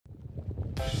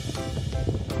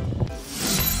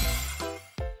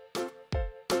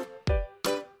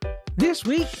This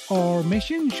week, our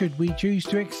mission, should we choose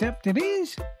to accept it,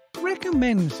 is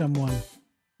recommend someone.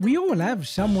 We all have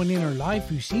someone in our life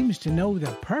who seems to know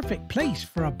the perfect place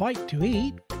for a bite to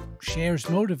eat, shares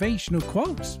motivational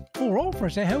quotes, or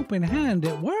offers a helping hand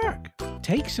at work.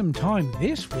 Take some time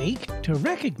this week to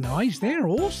recognize their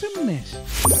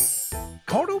awesomeness.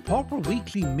 Coddle-Popper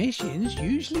weekly missions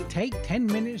usually take 10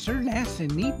 minutes or less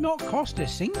and need not cost a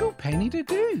single penny to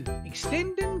do.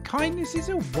 Extending kindness is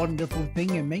a wonderful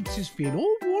thing and makes us feel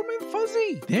all warm and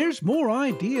fuzzy. There's more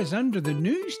ideas under the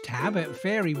news tab at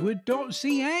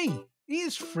fairywood.ca.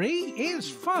 It's free, it's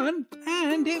fun,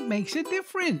 and it makes a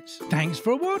difference. Thanks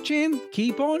for watching.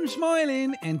 Keep on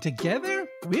smiling, and together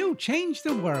we'll change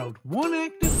the world one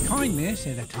act of kindness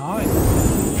at a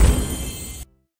time.